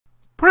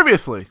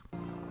Previously.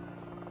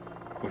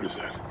 What is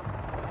that?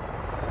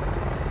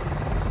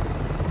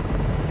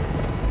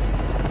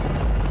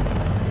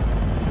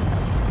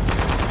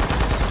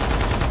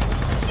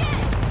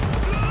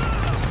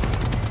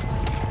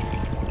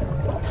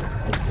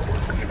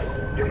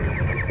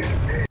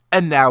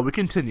 And now we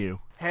continue.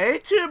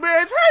 Hey, Tomb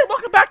Raiders! Hey,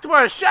 welcome back to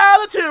our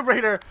Shadow of the Tomb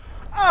Raider!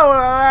 Oh, the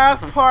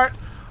last part.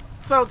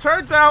 So,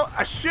 turns out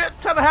a shit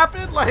ton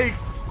happened. Like,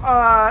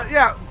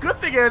 yeah, good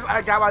thing is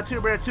I got my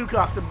Tomb Raider 2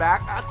 costume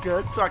back. That's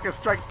good, so I can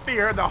strike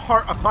fear in the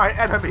heart of my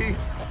enemies.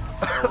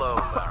 Hello,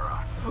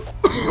 Lara.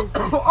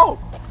 Oh!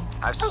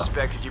 I've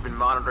suspected you've been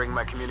monitoring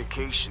my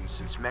communications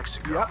since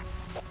Mexico.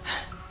 Yep.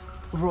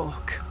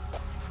 Rourke.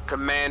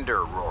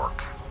 Commander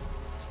Rourke.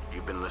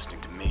 You've been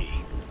listening to me,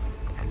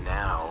 and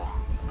now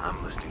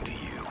I'm listening to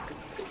you.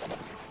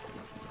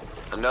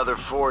 Another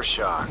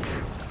foreshock.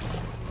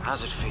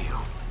 How's it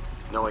feel,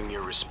 knowing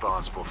you're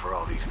responsible for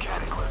all these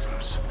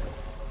cataclysms?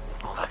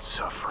 All that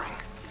suffering?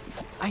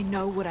 I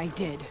know what I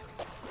did.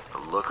 The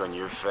look on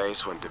your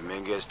face when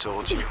Dominguez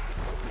told you?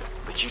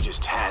 But you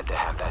just had to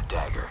have that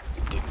dagger,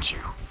 didn't you?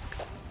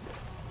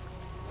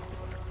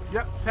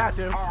 Yep, had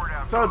to.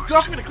 So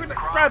don't forget to click that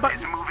subscribe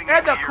button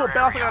and that cool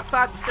bell thing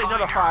outside to stay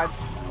notified.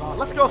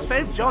 Let's go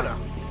save Jonah.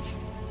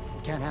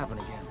 Can't happen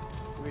again.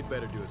 We'd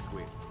better do a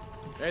sweep.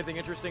 Anything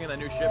interesting in that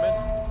new shipment?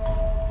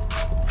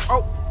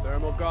 Oh!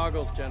 Thermal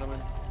goggles,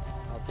 gentlemen.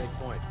 I'll take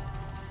point.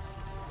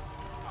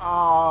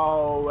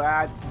 Oh,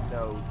 that's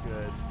no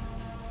good.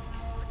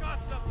 I got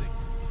something.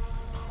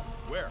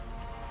 Where?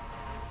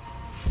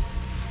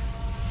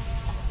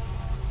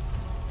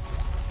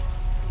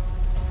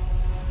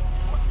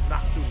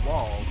 Knock through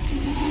walls.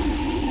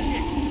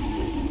 Shit.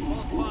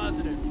 False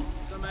positive.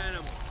 Some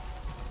animal.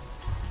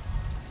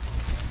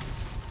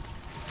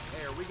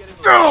 Hey, are we getting...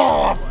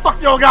 Oh,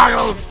 fuck your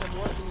goggles!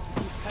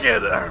 Yeah,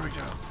 there we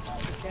go.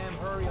 Damn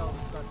hurry all of a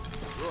sudden.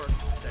 Rourke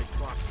said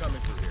Croft's coming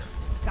through here.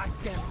 God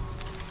damn it.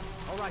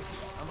 All right,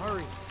 I'm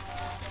hurrying.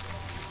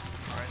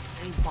 Alright,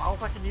 any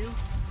bottles I can use?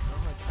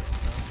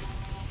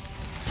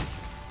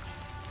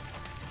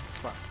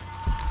 Fuck.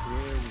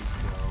 Here we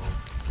go.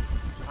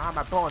 Ah,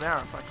 my bow and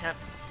arrow, so I can't.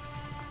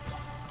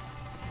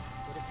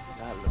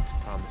 That looks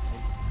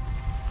promising.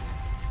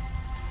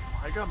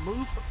 I gotta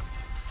move.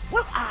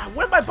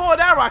 Where's my bow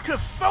and arrow? I could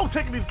have so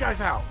taken these guys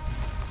out.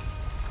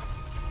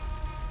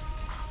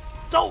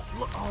 Don't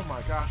look. Oh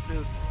my gosh,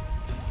 dude.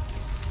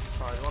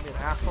 Sorry, you want me an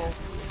asshole?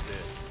 What's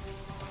this?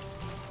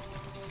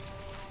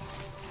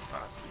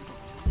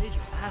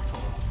 Major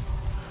assholes.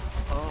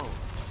 Oh.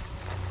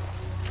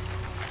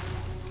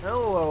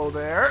 Hello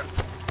there.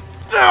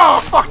 Oh,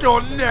 fuck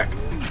your neck!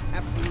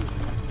 Absolutely.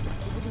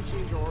 We wouldn't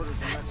change our orders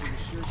unless he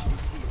was sure she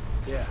was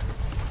here. Yeah,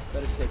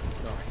 better safe than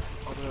sorry.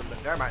 Oh,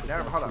 never mind,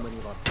 hold Too on. many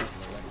of our people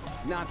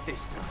already. Not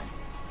this time.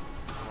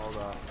 Hold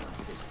on.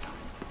 Not this time.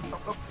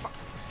 Oh, fuck.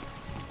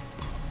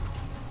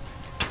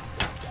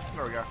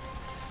 There we go.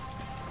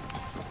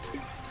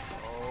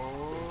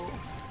 Oh.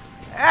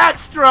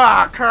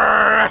 Extra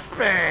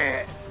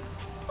crispy!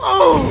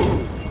 Oh!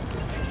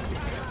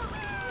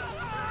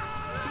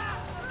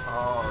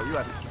 Oh, you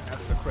had the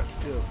extra crisp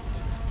too.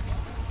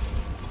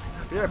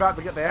 You're about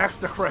to get the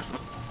extra crisp.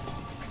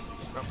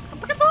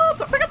 Pick up the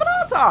Molotov! Pick up the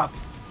Molotov!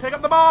 Pick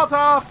up the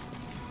Molotov!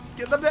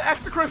 Get them the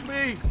extra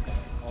crispy!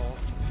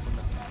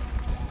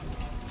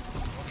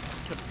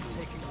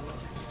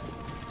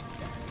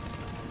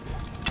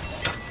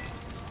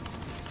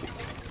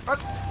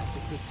 That's a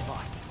good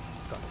spot.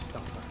 Gotta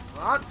stop her.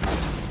 On.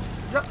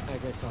 Yep. I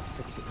guess I'll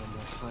fix it one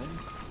more time.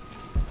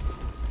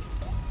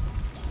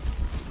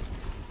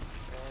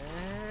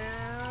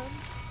 And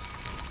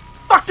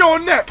fuck your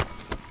neck!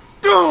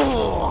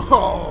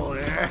 Oh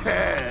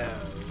yeah!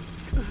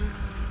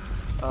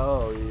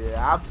 Oh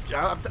yeah!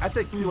 I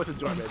take too much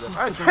enjoyment in this.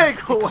 I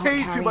take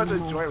way too much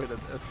enjoyment in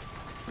this.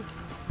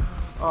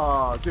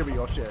 Oh, give me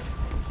your shit.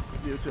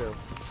 You too.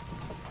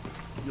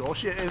 Your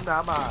shit is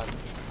not mine.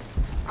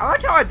 I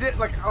like how I did,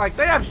 like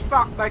they have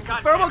stock, like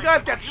thermal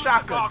guns get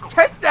shotguns.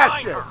 Take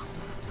that shit!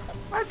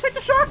 I take the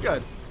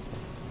shotgun!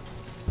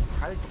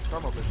 Hiding from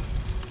thermal vision.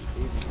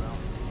 Easy, bro.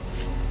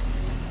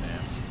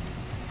 Sam.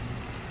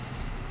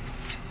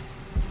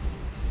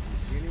 You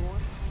see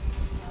anyone?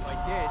 If I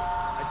did,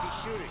 I'd be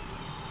shooting.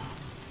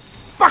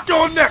 Fuck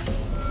your neck!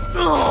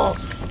 Oh,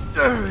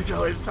 there we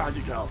go, inside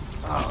you go.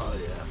 Oh,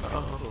 yeah.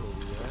 Oh,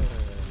 yeah.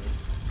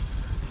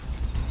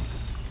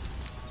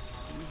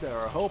 You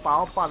better hope I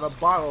don't find a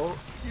bottle.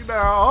 You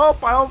better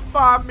hope I don't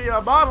find me a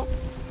bottle.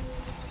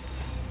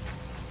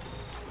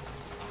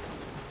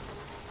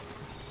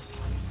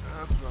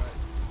 That's right.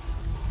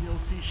 You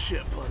don't see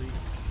shit, buddy.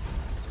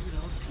 You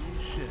don't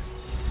see shit.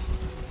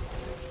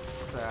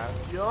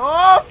 That's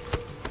your...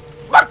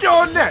 Fuck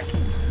your neck!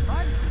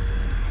 What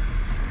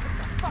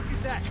the fuck is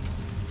that?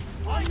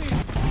 On me!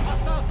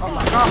 Oh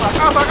my god, oh my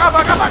god, oh my god, oh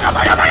my god, oh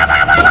my god, oh my god,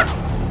 oh my god, oh my god!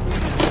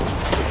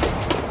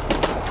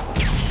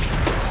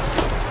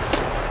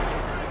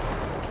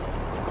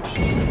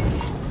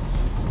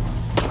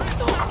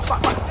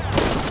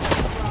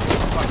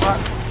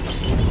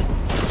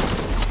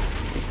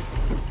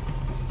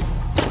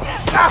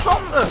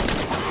 asshole!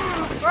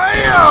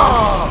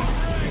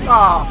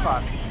 Oh,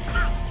 fuck.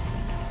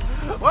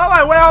 Well,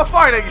 I went out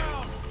fighting.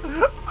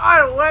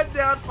 I went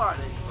down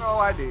fighting. All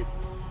I need.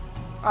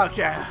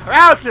 Okay,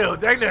 round 2.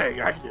 Ding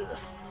ding. I can do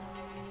this.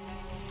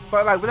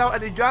 But like without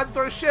any guns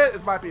or shit,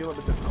 it might be a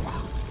little bit difficult.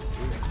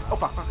 Oh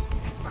fuck.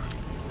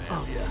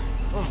 Oh yes.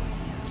 Oh.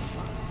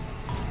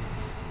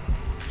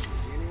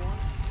 See anyone?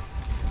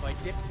 If I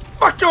did,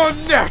 Fuck your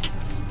neck!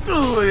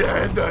 Oh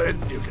yeah, and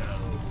you go.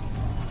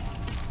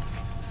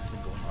 this has been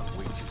going on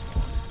way too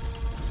long.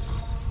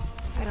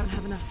 I don't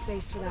have enough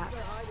space for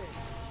that.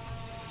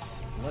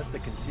 Unless the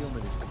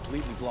concealment is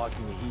completely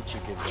blocking the heat she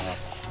gives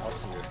off, I'll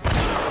see her.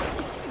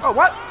 Oh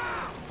what?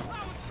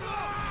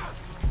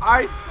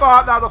 I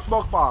thought that was a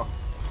smoke bomb.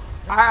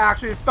 I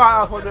actually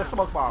thought that was a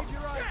smoke bomb.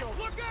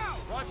 Look out!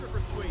 Roger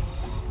for sweet.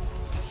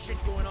 Shit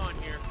going on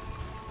here.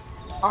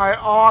 I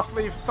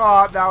honestly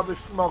thought that was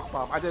a smoke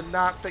bomb. I did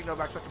not think that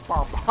was actually a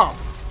bomb.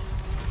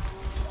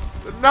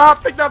 Did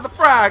not think that was a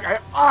frag. I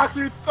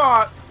actually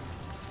thought.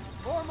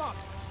 Form up.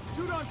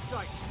 Shoot on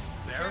sight.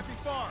 There. Can't be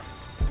far.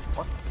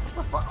 What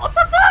the fuck? What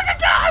the fuck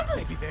again?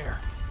 Maybe there.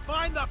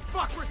 Find the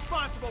fuck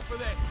responsible for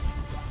this.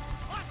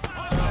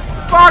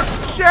 Fuck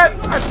shit!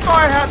 I thought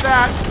I had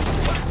that.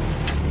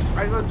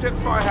 I legit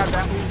thought I had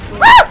that.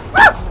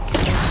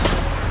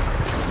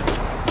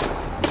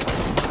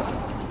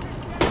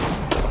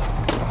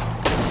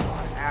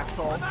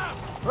 Asshole.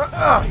 What?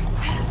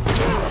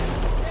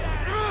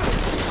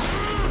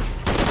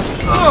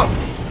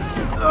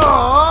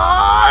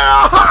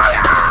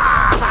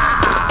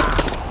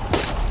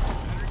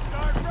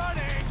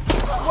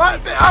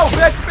 Oh,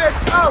 bitch, bitch!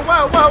 Oh,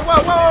 whoa!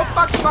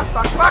 Fuck!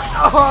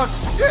 Oh,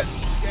 shit!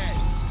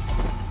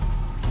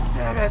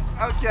 Damn it!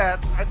 Okay,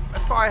 I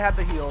thought I had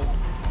the heals.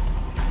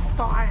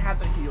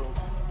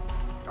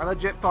 I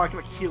legit thought I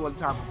could heal in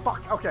time.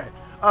 Fuck. Okay.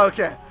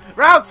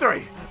 Round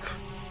 3.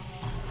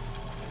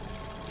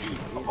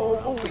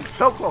 Oh,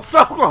 so close!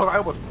 I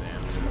almost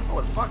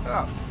fucked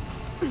up.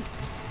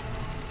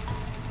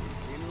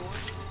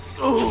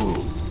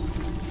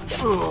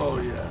 Oh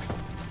yes.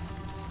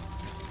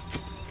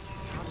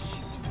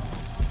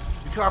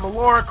 Because I'm a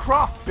Lara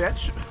Croft,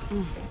 bitch.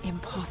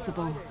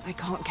 Impossible. I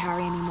can't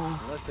carry anymore.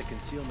 Unless the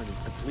concealment is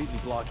completely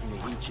blocking the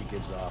heat she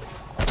gives off.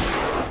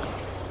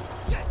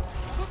 Shit!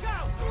 Look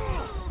out!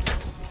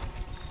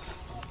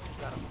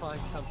 Gotta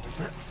find something.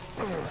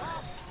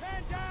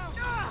 Man down!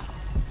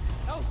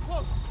 That was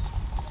close.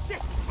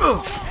 Shit!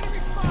 Enemy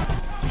spotted!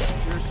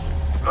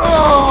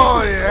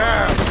 Oh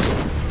yeah.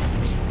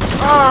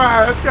 All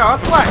right, let's go.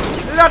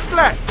 Let's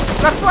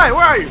play.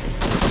 Where are you?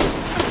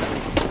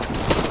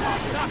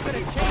 You're not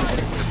gonna change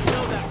anything, you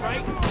know that,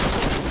 right?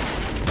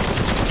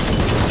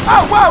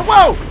 Oh,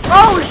 whoa!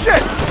 Oh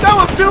shit! That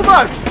was too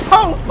much!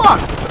 Oh fuck!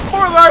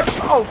 More like,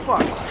 oh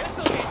fuck!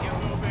 This'll get you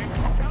moving.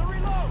 Gotta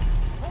reload.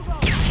 Hold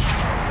on.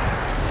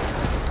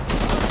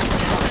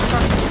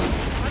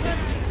 I'm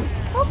empty.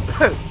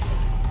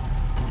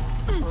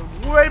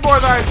 Way more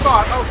than I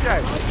thought. Okay.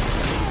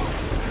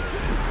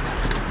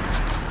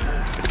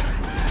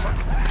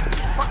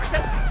 Fuck, I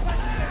can't.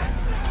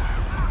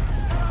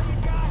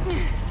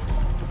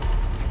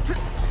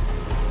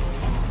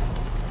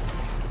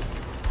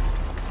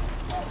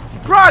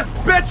 Surprise,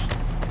 bitch!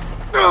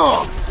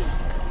 Ugh.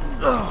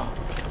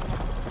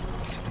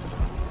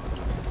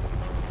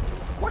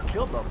 What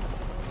killed them?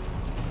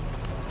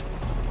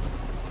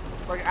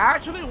 Like,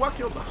 actually, what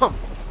killed them?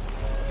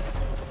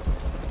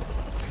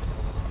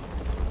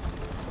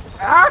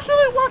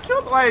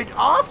 Like,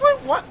 honestly,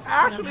 what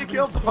actually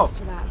killed them?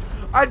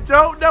 I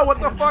don't know what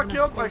the fuck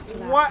killed them. Like,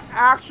 what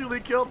actually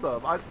killed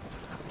them? I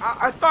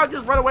thought I'd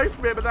just run away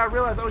from it, but then I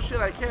realized, oh shit,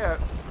 I can't.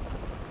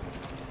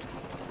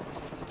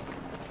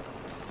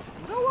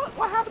 You know what?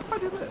 What happens if I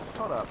do this?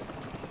 Hold up.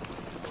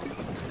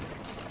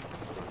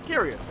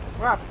 Curious.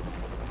 What happens?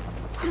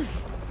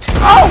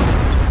 Oh!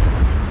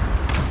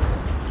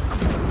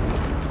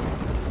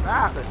 What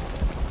happened?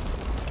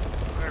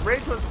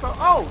 Rage was so.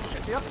 Oh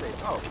shit! The update.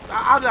 Oh,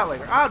 I'll do that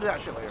later. I'll do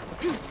that shit later.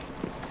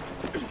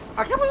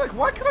 I can't believe, like,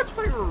 why can't I just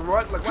like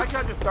run? Like, why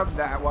can't I just done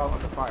that while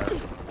under fire?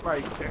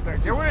 Like,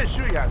 they weren't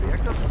shooting at me. I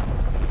could.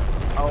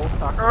 Oh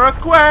fuck!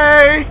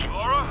 Earthquake!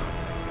 Lara,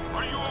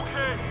 are you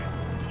okay?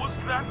 Was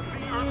that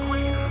the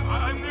earthquake?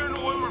 I'm near an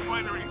oil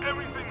refinery.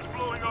 Everything's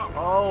blowing up.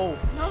 Oh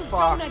No,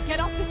 fuck! Jonah, get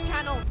off this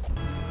channel.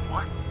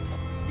 What?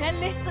 They're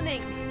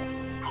listening.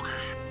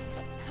 Okay.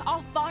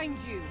 I'll find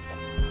you.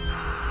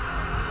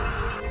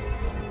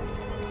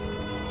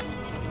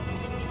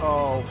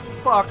 Oh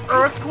fuck!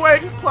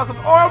 Earthquake plus an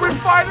oil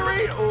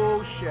refinery!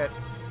 Oh shit!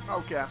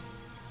 Okay,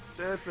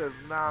 this is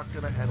not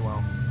gonna end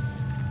well.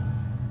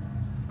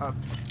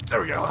 There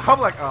we go. I'm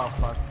like, oh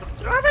fuck.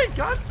 Do I have any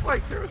guns?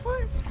 Like,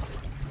 seriously?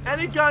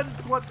 Any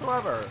guns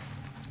whatsoever?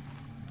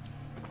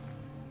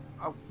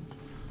 Oh.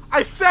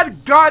 I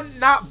said gun,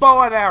 not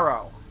bow and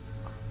arrow.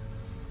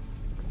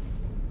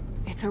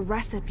 It's a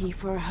recipe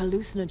for a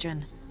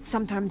hallucinogen,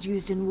 sometimes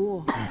used in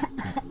war.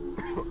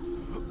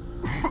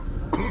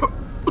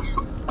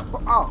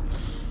 Oh,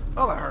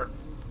 that hurt.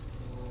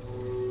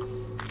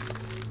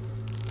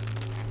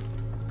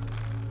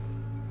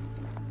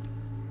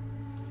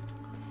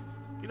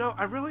 know,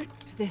 I really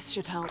This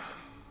should help.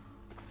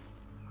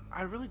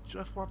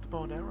 just want the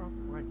bow and arrow.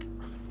 Like,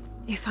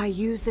 If I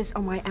use this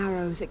on my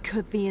arrows, it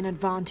could be an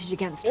advantage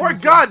against or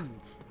Trinity.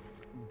 guns.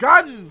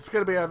 Guns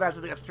gonna be an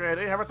advantage against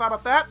Trinity. Ever thought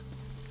about that?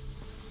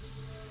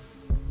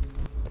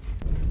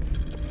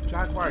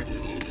 John Clark.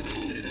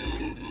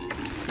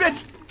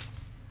 Bitch!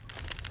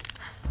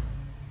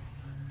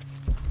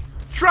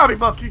 Try me,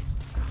 monkey!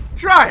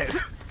 Try it!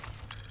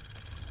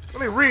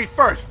 Let me read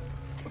first.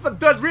 Once I'm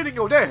done reading,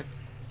 you'll then.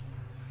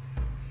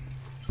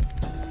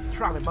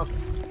 Try me, monkey.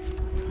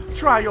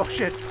 Try your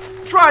shit.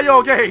 Try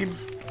your games.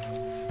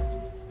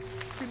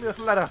 Give me this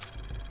letter.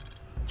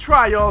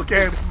 Try your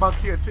games,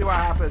 monkey, and see what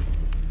happens.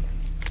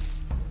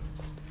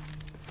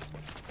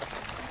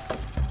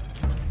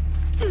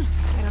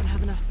 I don't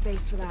have enough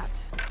space for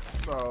that.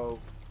 So,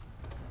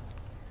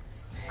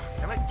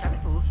 can I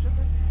make the loose shit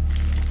then?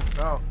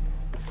 No.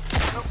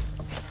 No.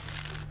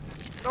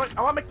 No, wait,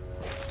 I want to make.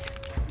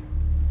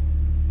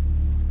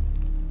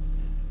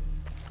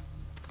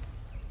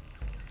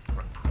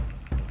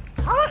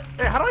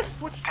 How do I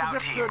switch to Tau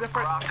this team, to a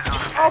different? Croft is on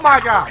a Oh my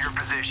vector god! toward your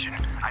position.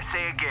 I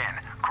say again,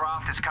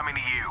 Croft is coming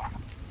to you.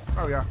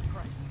 Oh yeah.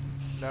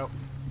 No.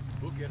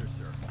 We'll get her,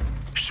 sir.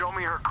 Show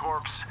me her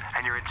corpse,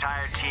 and your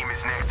entire team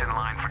is next in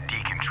line for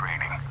deacon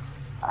training.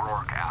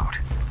 Rourke out.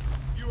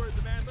 You are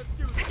the man. Let's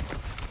do this.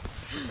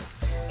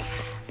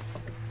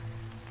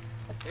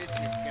 This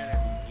is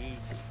gonna be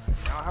easy.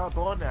 Now I have a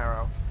bow and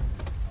arrow.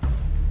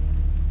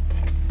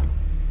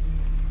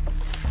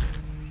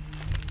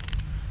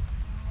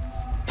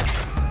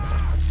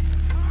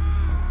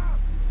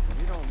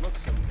 You don't look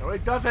so. No,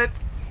 it doesn't.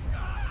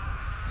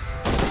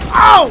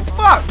 Oh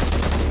fuck!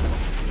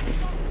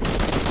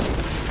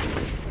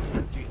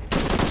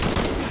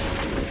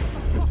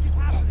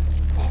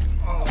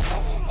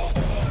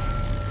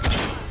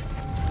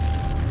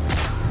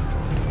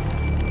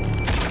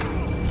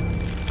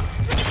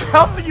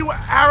 Helping you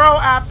arrow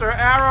after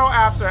arrow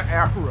after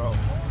arrow.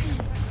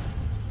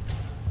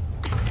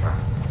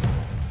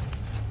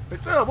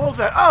 What was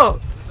that?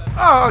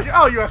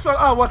 Oh, you're so.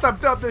 Oh, once I'm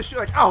done this shit,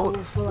 like, oh,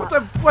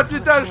 what you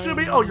done shoot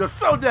me? Oh, you're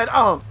so dead.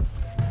 Oh.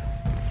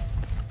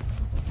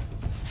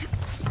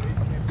 Base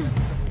camp's having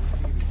trouble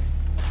receiving.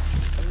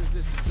 As soon as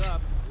this is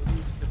up, we'll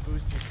use it to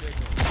boost your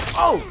signal.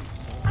 Oh.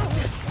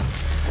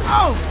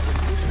 Oh.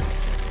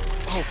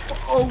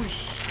 Oh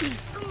shit.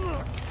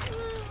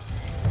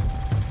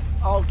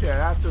 Okay,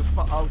 that's just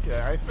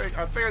okay. I think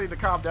I need to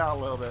calm down a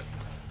little bit.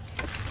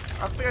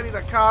 I think I need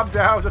to calm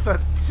down just a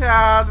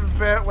tad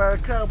bit when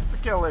it comes to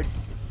killing.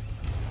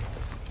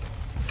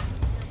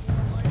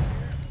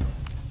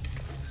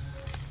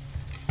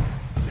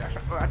 Yeah,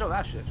 I know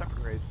that shit.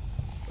 Shotgun grenades.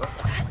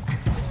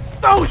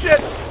 Oh shit!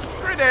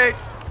 Grenade!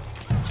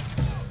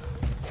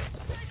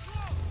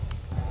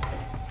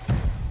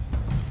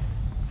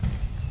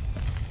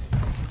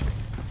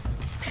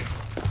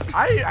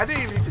 I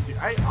didn't even need to do.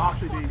 I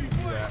actually didn't even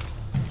do that.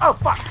 Oh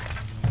fuck!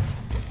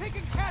 We're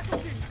taking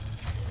casualties.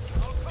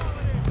 I'll call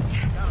it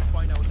in. Gotta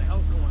find out what the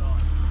hell's going on.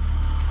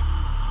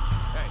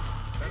 Hey,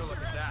 better look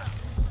at that.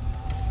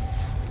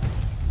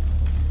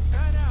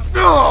 Pan out.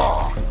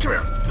 Oh, come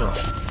here. Ugh.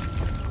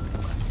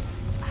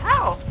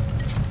 How?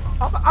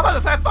 I'm about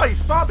to say I thought you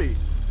saw me.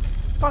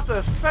 I'm about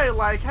to say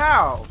like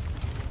how?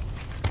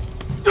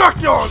 Duck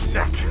your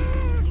neck.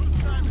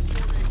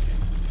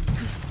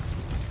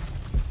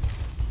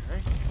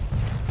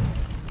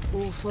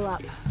 All full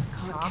up.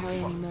 Can't carry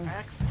anymore.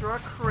 Extra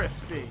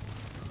crispy.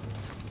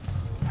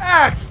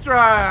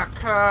 Extra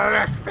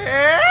crispy.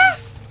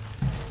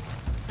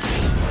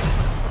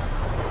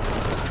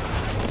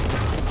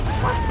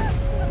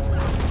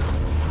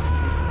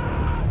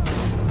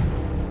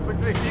 Wait,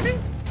 did they see me?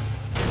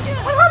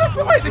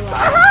 Wait, this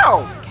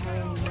how?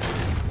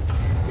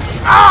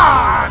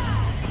 Ah!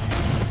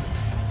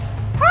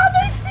 How'd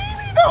they see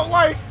me though?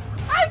 Like,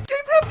 I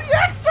gave him the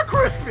extra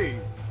crispy.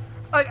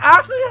 Like,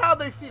 actually, how'd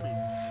they see me?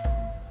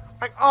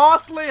 Like,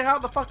 honestly, how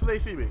the fuck do they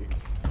see me?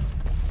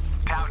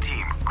 Tau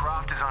team,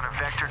 Croft is on a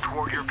vector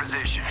toward your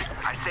position.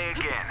 I say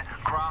again,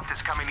 Croft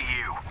is coming to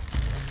you.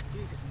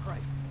 Jesus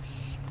Christ.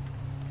 Shh.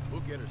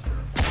 We'll get her, sir.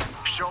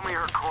 Show me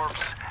her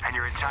corpse, and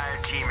your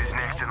entire team is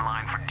next in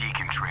line for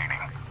deacon training.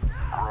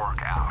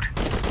 Rourke out.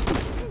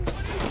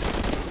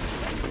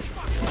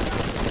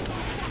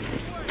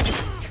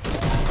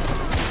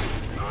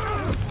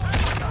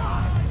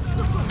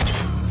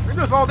 We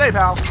do this all day,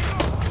 pal.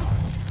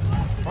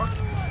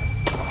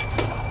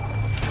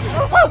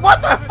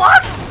 What the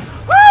fuck?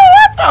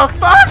 What the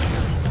fuck?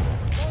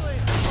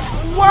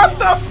 What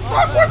the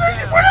fuck? Where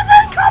did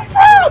that come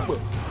from?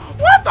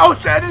 What? Oh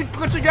shit, Eddie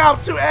glitching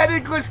out too. Eddie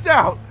glitched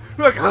out.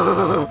 Like,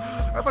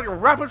 I'm like a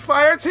rapid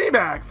fire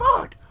T-Bag.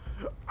 Fuck.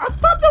 I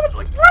thought that was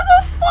like, where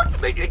the fuck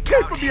did they get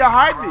kicked from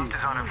behind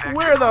me?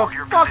 Where the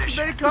fuck did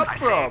they come I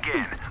say from?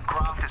 again,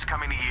 Croft is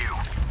coming to you.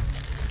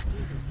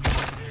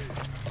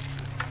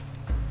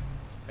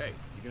 Hey,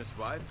 you gonna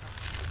survive?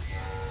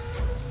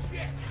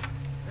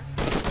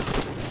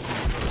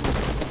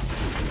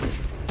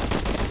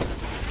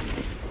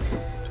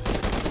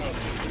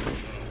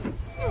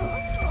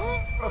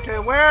 Okay,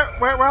 And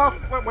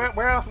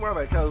where else were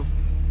they? Because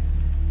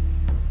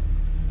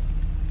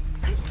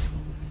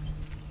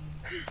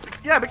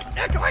yeah,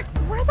 like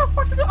where the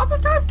fuck did the other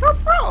guys come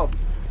from?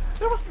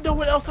 There was no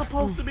one else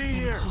supposed to be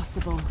here.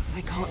 Impossible.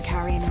 I can't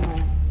carry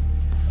anymore.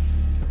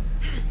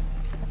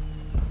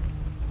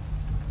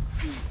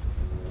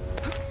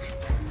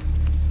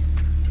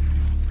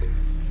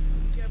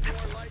 Get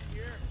more light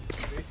here.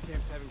 Base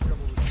camp's having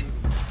trouble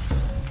receiving.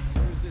 As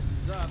soon as this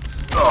is up.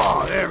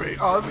 Oh, there we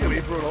go. Oh, this is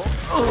gonna be brutal.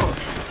 Ugh.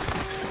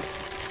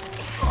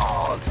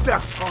 Oh,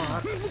 that's so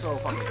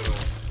fucking brutal.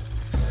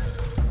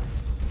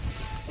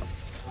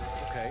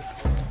 Okay.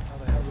 How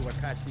the hell do I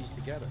patch these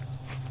together?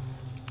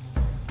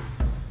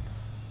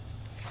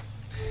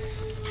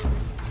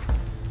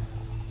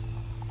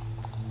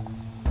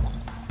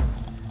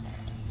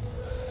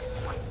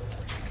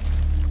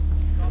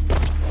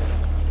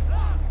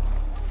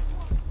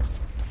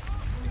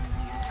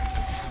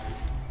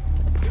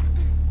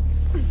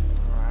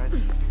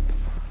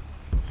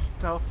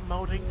 Stealth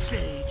mode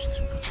engaged.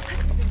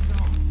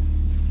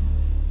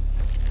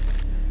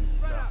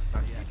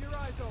 Keep your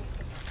eyes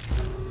open.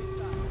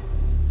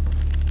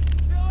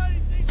 Feel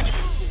anything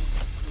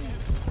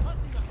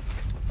hunting us.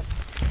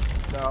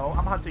 No,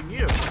 I'm hunting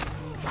you.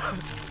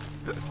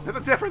 There's a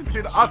difference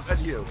between us and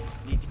you.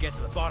 Need to get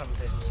to the bottom of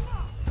this.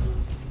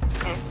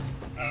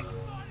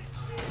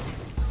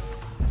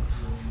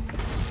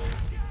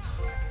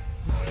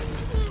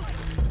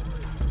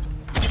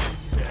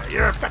 Yeah,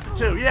 you're infected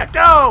too. Yeah,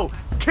 go!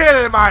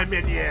 Kill my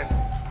minion!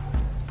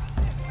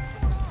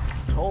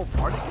 Whole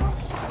party kill?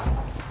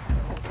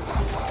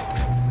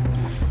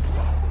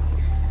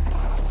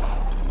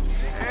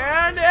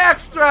 And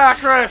extra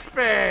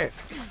crispy!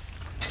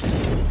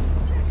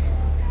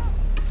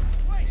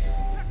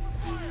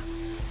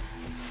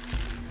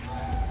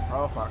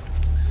 Oh fuck.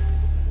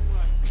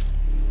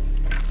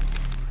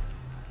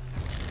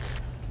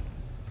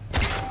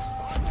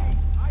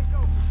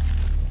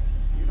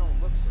 You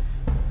don't look so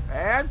good.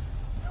 And?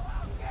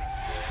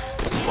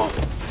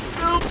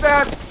 Nope,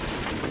 that's...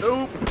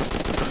 Nope.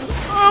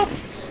 Nope!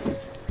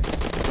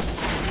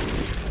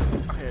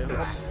 Okay,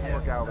 let's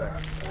work out there.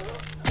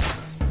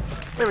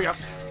 There we go.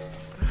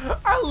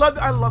 I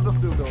love this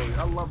new ability.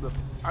 I love this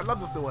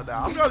new one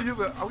now. I'm gonna use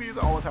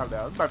it all the time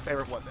now. It's my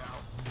favorite one now.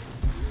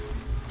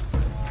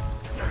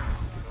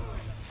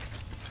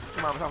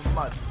 Come on, let's have some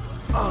fun.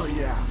 Oh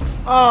yeah.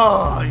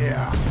 Oh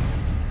yeah.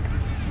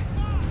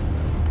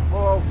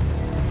 Whoa.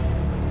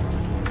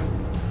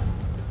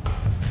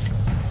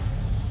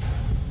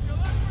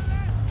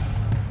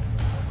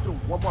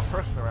 One more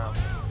person around.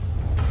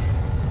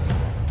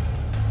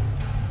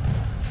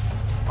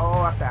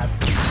 Oh, that's bad.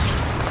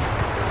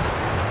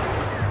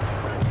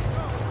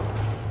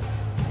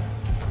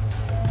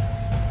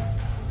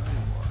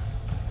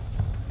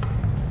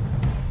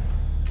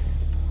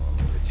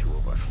 Only the two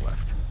of us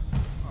left.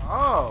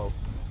 Oh.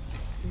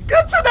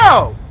 Good to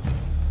know!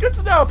 Good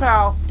to know,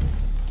 pal.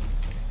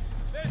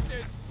 This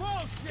is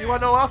bullshit! You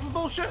wanna know what else is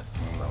bullshit?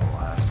 The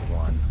last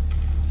one.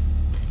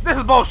 This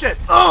is bullshit!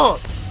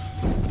 Ugh!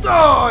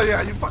 Oh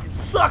yeah, you fucking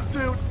suck,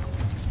 dude!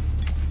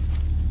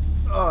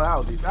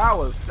 Oh, that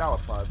was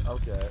fun.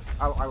 Okay.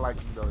 I like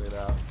doing it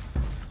out.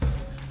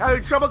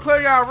 Having trouble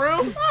clearing out a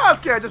room? Oh,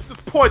 okay, just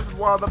poison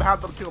one of them,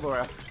 have them kill the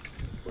rest.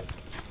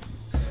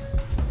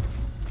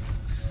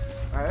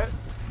 Alright.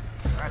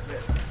 That's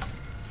it.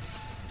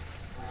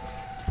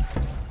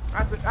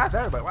 That's it. That's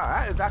everybody. Wow,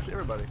 that is actually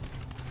everybody.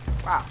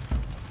 Wow.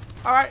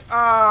 Alright,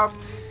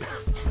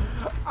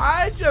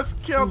 I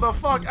just killed the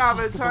fuck out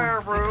of the entire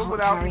room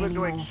without even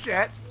doing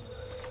shit.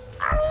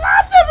 I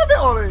love this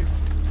ability!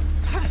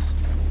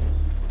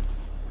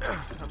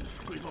 I'm just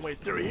squeezing my way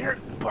through here.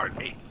 Pardon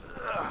me.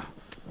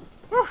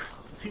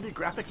 TV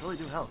graphics really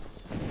do help.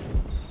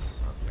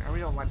 Okay, I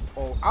really don't like this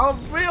old. I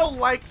really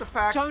like the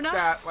fact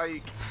that,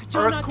 like,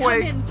 Jonah,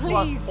 Earthquake come in,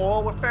 plus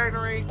all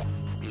refinery.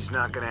 He's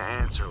not gonna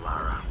answer,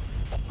 Lara.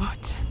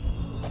 What?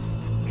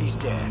 He's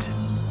dead.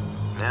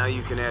 Now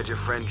you can add your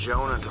friend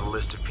Jonah to the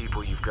list of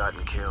people you've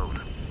gotten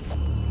killed.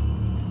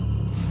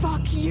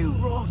 Fuck you,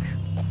 Rock.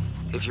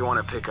 If you want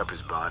to pick up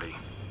his body,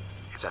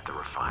 it's at the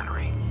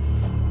refinery.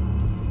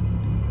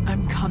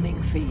 I'm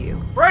coming for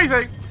you.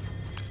 Phrasing!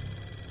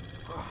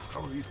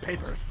 Oh, these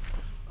papers.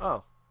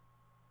 Oh.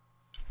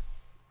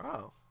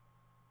 Oh.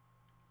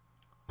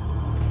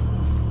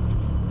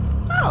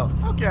 Oh,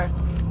 okay.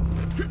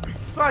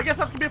 So I guess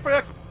that's gonna be it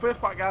for this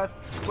part, guys.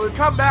 When we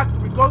come back,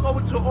 we're going over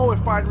to the oil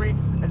refinery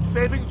and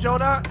saving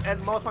Jonah and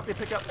most likely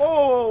pick up.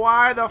 Oh,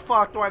 why the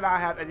fuck do I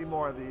not have any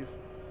more of these?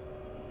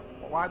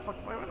 Why the fuck?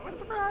 Why do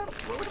I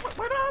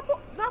have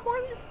not more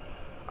of these?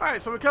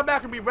 Alright, so we come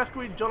back and be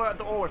rescuing Jonah at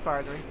the oil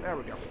refinery. There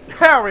we go.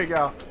 There we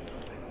go.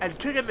 And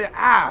kicking the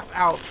ass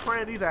out of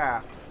Trinity's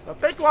ass. Now,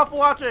 thank you all for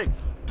watching.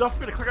 Don't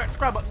forget to click that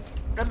subscribe button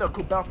and the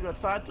cool bell on the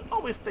side to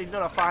always stay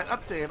notified,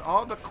 updated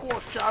all the cool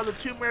shots and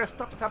Tomb Raider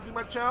stuff that's happening in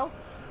my channel.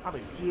 I'll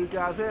see you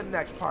guys in the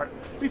next part.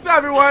 Peace out,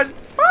 everyone.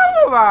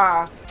 Bye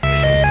bye.